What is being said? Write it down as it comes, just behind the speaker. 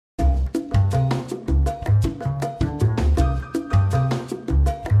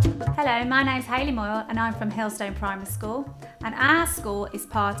Hello, my name's Hayley Moyle and I'm from Hillstone Primary School, and our school is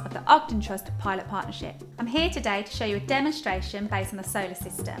part of the Ogden Trust Pilot Partnership. I'm here today to show you a demonstration based on the solar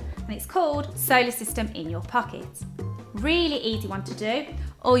system, and it's called Solar System in Your Pocket. Really easy one to do.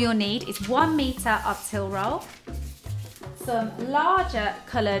 All you'll need is 1 metre of till roll, some larger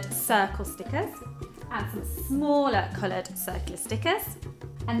coloured circle stickers and some smaller coloured circular stickers,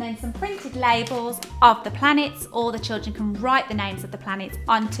 and then some printed labels of the planets. All the children can write the names of the planets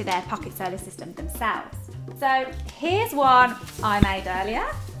onto their pocket solar system themselves. So here's one I made earlier,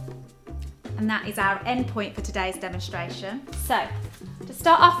 and that is our endpoint for today's demonstration. So to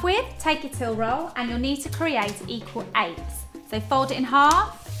start off with, take your till roll and you'll need to create equal 8s. So fold it in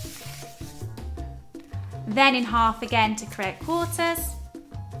half, then in half again to create quarters,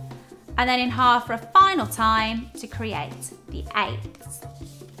 and then in half for a final time to create the 8s.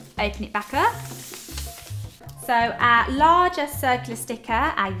 Open it back up. So our larger circular sticker,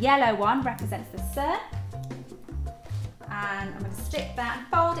 our yellow one, represents the sun. And I'm going to strip that and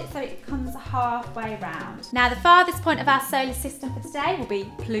fold it so it comes halfway round. Now the farthest point of our solar system for today will be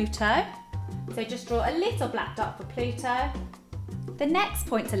Pluto. So just draw a little black dot for Pluto. The next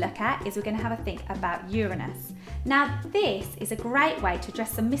point to look at is we're going to have a think about Uranus. Now this is a great way to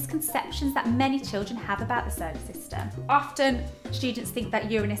address some misconceptions that many children have about the solar system. Often students think that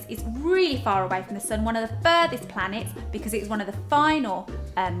Uranus is really far away from the sun, one of the furthest planets, because it's one of the final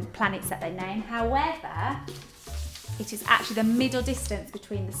planets that they name. However, it is actually the middle distance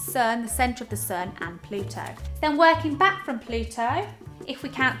between the sun, the centre of the sun, and Pluto. Then working back from Pluto, if we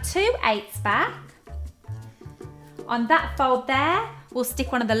count 2 8s back, on that fold there, we'll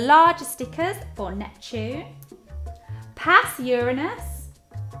stick one of the larger stickers for Neptune, past Uranus,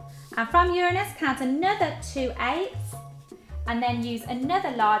 and from Uranus count another 2 8s, and then use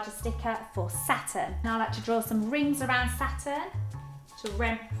another larger sticker for Saturn. Now I like to draw some rings around Saturn to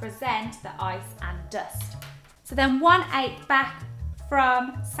represent the ice and dust. So then 1 8 back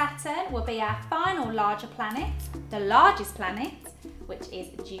from Saturn will be our final larger planet, the largest planet, which is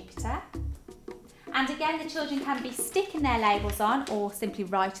Jupiter. And again, the children can be sticking their labels on or simply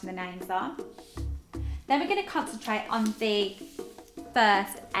writing the names on. Then we're going to concentrate on the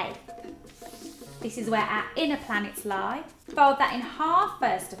first 8th. This is where our inner planets lie. Fold that in half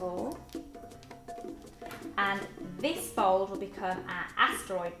first of all. And this fold will become our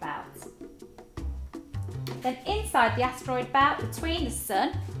asteroid belt. Then inside the asteroid belt, between the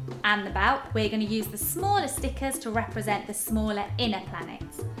sun and the belt, we're going to use the smaller stickers to represent the smaller inner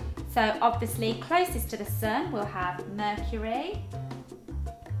planets. So obviously closest to the sun we'll have Mercury,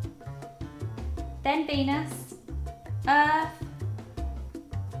 then Venus, Earth,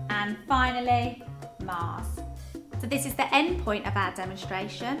 and finally Mars. So this is the end point of our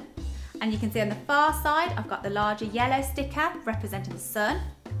demonstration, and you can see on the far side I've got the larger yellow sticker representing the sun,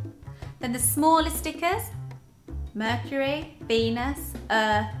 then the smaller stickers, Mercury, Venus,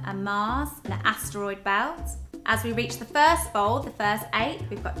 Earth and Mars, and the asteroid belt. As we reach the first fold, the first 8,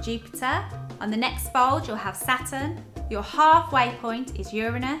 we've got Jupiter. On the next fold, you'll have Saturn. Your halfway point is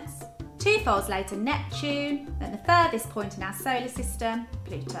Uranus. 2 folds later, Neptune. Then the furthest point in our solar system,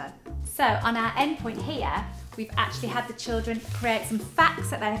 Pluto. So on our end point here, we've actually had the children create some facts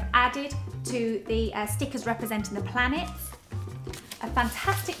that they've added to the stickers representing the planets. A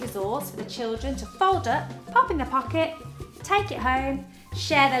fantastic resource for the children to fold up, pop in their pocket, take it home,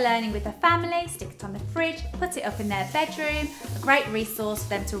 share their learning with their family, stick it on the fridge, put it up in their bedroom. A great resource for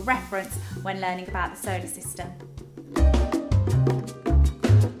them to reference when learning about the solar system.